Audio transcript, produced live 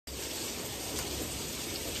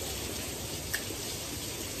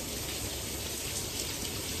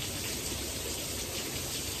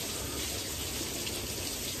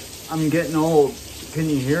I'm getting old. Can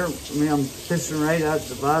you hear me? I'm pissing right out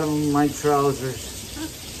the bottom of my trousers.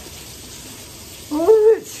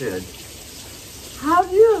 Oh, Richard, how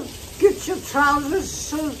do you get your trousers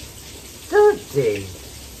so dirty?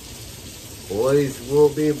 Boys will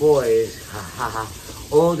be boys. Ha ha ha.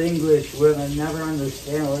 Old English women never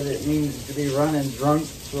understand what it means to be running drunk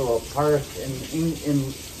through a park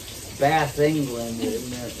in Bath, England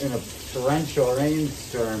in a torrential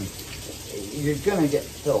rainstorm. You're gonna get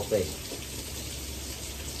filthy.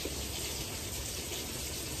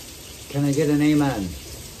 Can I get an amen?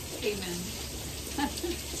 Amen.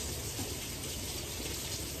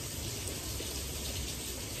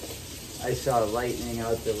 I saw lightning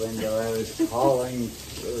out the window. I was calling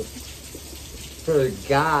for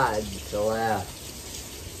God to laugh.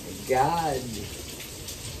 God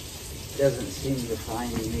doesn't seem to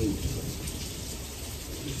find me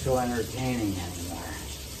so entertaining anymore.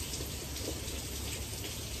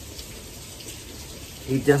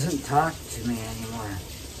 He doesn't talk to me anymore.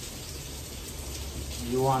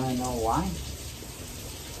 You want to know why?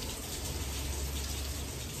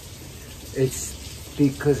 It's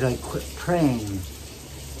because I quit praying.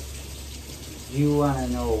 You want to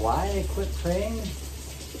know why I quit praying?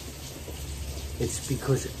 It's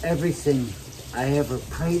because everything I ever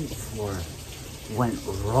prayed for went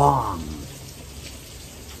wrong.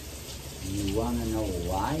 You want to know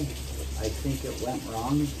why I think it went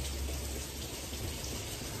wrong?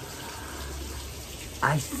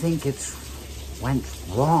 I think it's went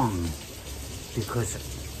wrong because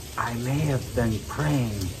I may have been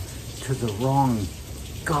praying to the wrong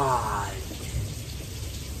God.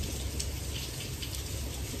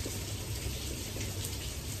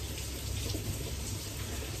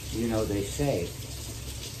 You know, they say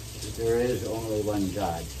that there is only one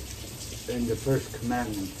God. And the first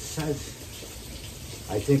commandment says,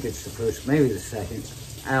 I think it's the first, maybe the second.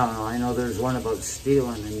 I don't know. I know there's one about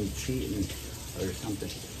stealing and cheating or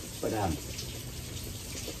something. But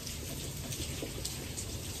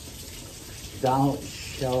thou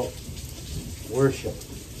shalt worship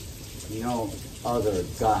no other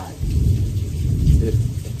God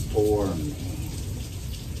before me.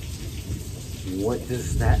 What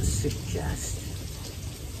does that suggest?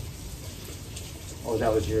 Oh,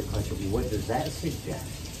 that was your question. What does that suggest?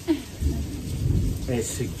 It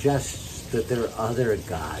suggests that there are other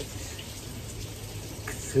gods.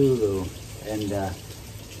 Cthulhu and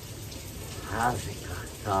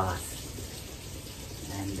Hazakathoth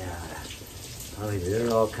and there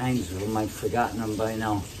are all kinds of them. I've forgotten them by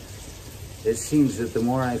now. It seems that the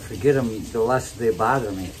more I forget them, the less they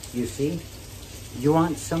bother me. You see? You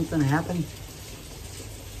want something to happen?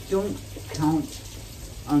 Don't count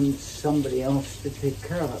on somebody else to take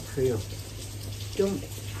care of it for you. Don't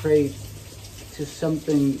pray to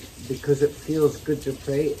something because it feels good to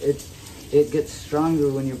pray. It gets stronger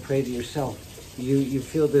when you pray to yourself. You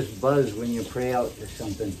feel this buzz when you pray out to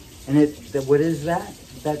something. And what is that?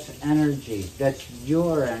 That's energy. That's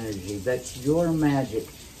your energy. That's your magic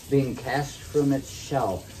being cast from its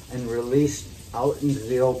shell and released out into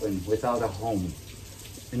the open without a home.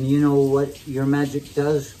 And you know what your magic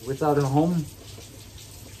does without a home?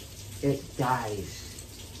 It dies.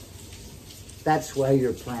 That's why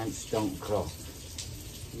your plants don't grow.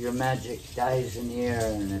 Your magic dies in the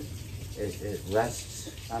air and it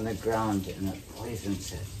rests on the ground and it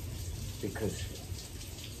poisons it. Because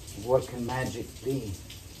what can magic be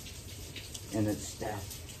in its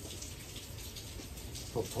death?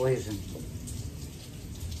 For poison.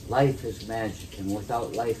 Life is magic, and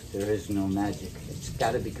without life there is no magic. It's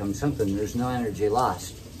got to become something. There's no energy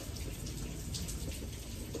lost.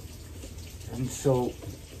 And so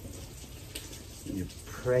you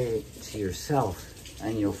pray to yourself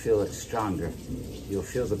and you'll feel it stronger. You'll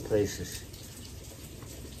feel the places.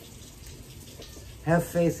 Have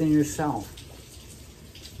faith in yourself.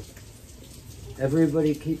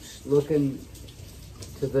 Everybody keeps looking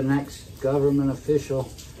to the next government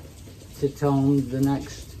official to tell them the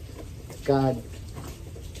next God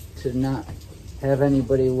to not have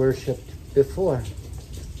anybody worshipped before.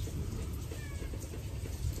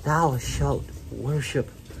 Thou shalt worship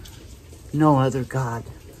no other God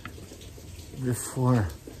before.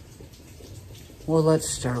 Well, let's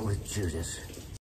start with Judas.